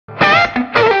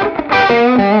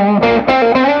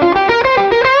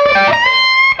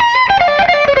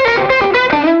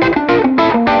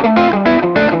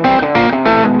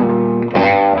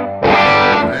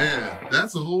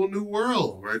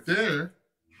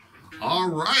All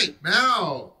right,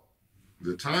 now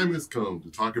the time has come to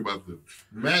talk about the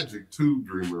magic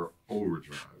Tubedreamer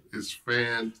overdrive. It's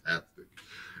fantastic.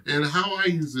 And how I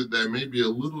use it that may be a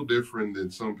little different than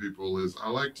some people is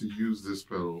I like to use this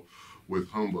pedal with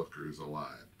humbuckers a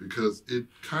lot because it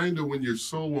kind of, when you're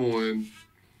soloing,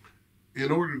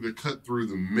 in order to cut through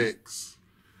the mix,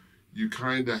 you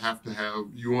kind of have to have,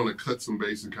 you want to cut some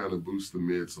bass and kind of boost the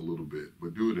mids a little bit,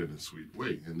 but do it in a sweet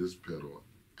way. And this pedal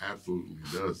absolutely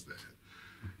does that.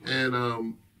 And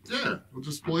yeah, we'll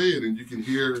just play it and you can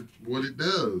hear what it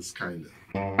does, kind of.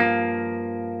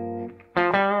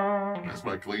 That's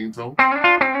my clean tone.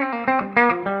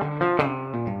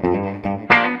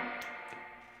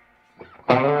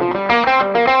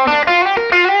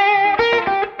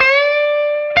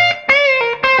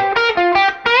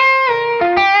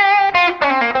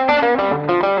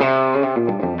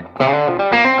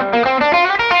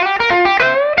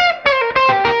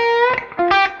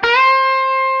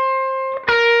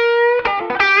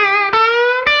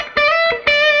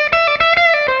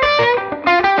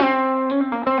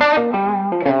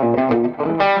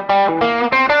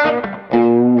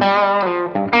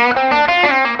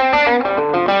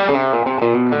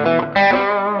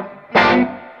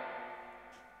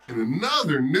 And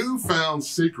another newfound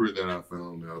secret that I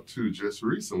found out too just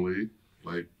recently,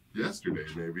 like yesterday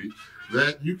maybe,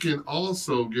 that you can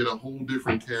also get a whole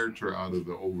different character out of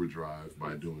the overdrive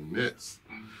by doing this.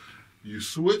 You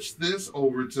switch this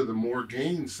over to the more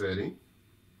gain setting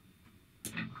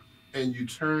and you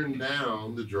turn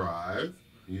down the drive,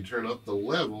 and you turn up the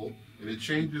level, and it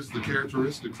changes the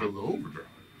characteristics of the overdrive.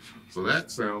 So that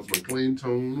sounds my clean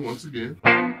tone once again.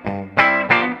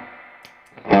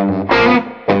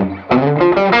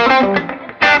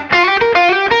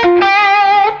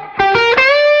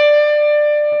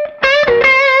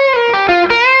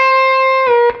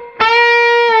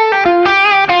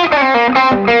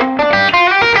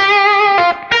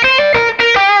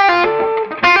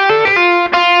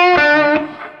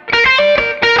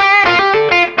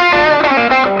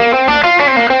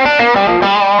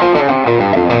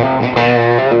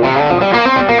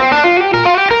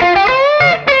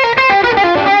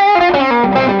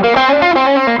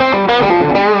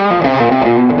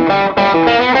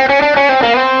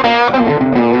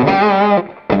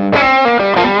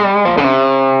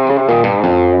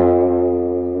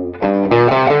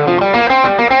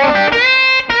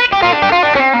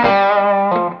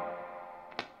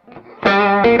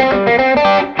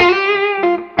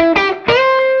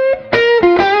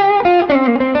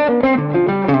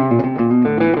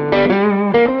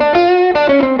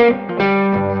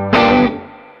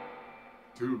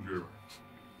 Tubedreamer.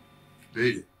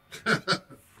 Dig it.